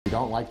you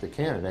don't like the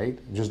candidate,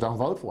 just don't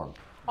vote for him.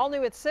 All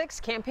new at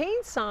 6,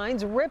 campaign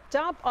signs ripped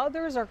up,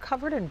 others are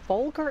covered in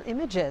vulgar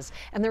images,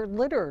 and they're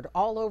littered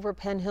all over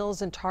Penn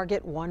Hills and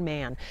target one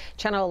man.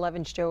 Channel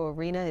 11's Joe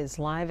Arena is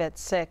live at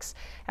 6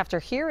 after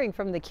hearing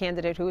from the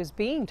candidate who is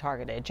being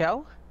targeted.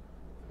 Joe?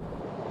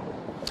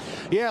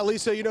 Yeah,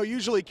 Lisa, you know,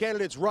 usually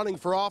candidates running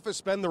for office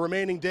spend the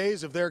remaining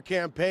days of their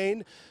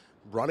campaign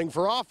running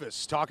for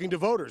office, talking to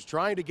voters,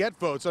 trying to get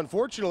votes.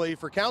 Unfortunately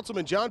for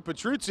Councilman John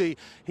Petrucci,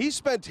 he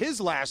spent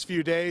his last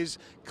few days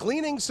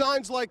cleaning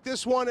signs like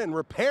this one and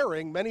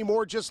repairing many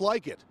more just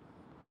like it.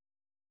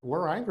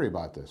 We're angry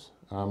about this.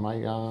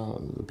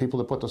 The people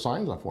that put the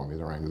signs up for me,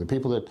 they're angry. The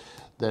people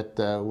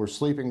that were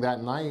sleeping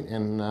that night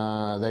and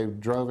they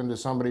drove into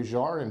somebody's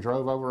yard and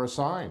drove over a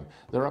sign,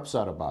 they're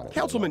upset about it.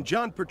 Councilman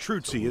John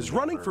Petrucci is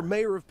running for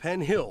mayor of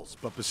Penn Hills,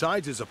 but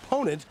besides his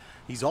opponent,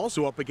 he's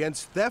also up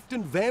against theft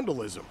and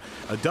vandalism.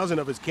 A dozen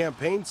of his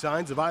campaign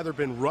signs have either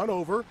been run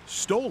over,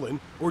 stolen,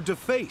 or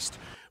defaced.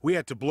 We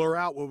had to blur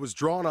out what was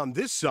drawn on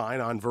this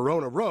sign on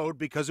Verona Road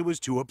because it was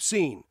too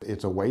obscene.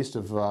 It's a waste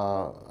of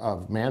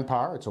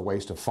manpower. It's a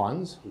waste of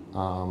funds.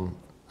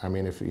 I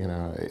mean, if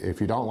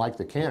you don't like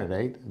the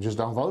candidate, just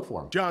don't vote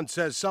for him. John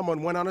says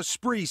someone went on a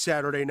spree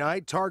Saturday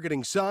night,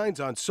 targeting signs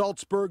on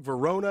Salzburg,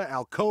 Verona,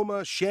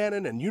 Alcoma,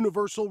 Shannon, and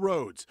Universal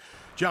roads.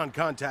 John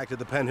contacted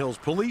the Penn Hills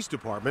Police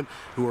Department,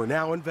 who are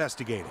now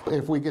investigating.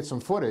 If we get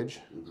some footage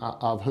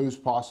of who's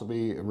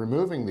possibly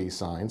removing these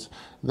signs,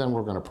 then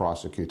we're going to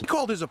prosecute them. He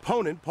called his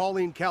opponent,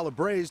 Pauline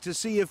Calabrese, to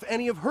see if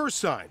any of her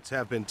signs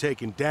have been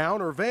taken down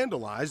or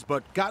vandalized,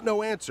 but got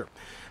no answer.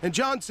 And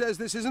John says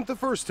this isn't the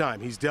first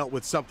time he's dealt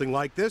with something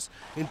like this.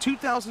 In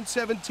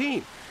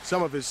 2017,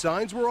 some of his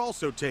signs were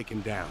also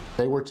taken down.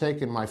 They were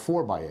taking my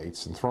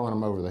 4x8s and throwing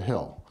them over the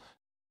hill.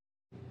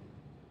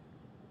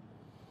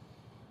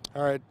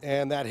 All right,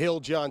 and that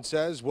hill, John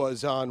says,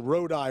 was on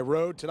Rodi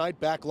Road. Tonight,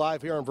 back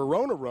live here on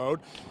Verona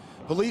Road.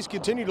 Police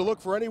continue to look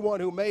for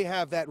anyone who may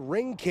have that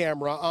Ring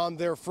camera on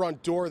their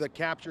front door that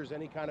captures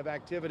any kind of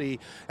activity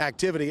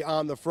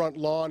on the front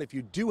lawn. If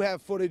you do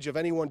have footage of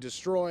anyone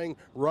destroying,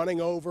 running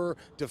over,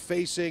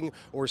 defacing,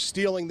 or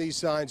stealing these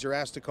signs, you're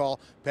asked to call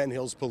Penn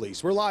Hills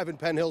Police. We're live in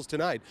Penn Hills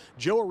tonight.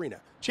 Joe Arena,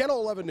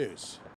 Channel 11 News.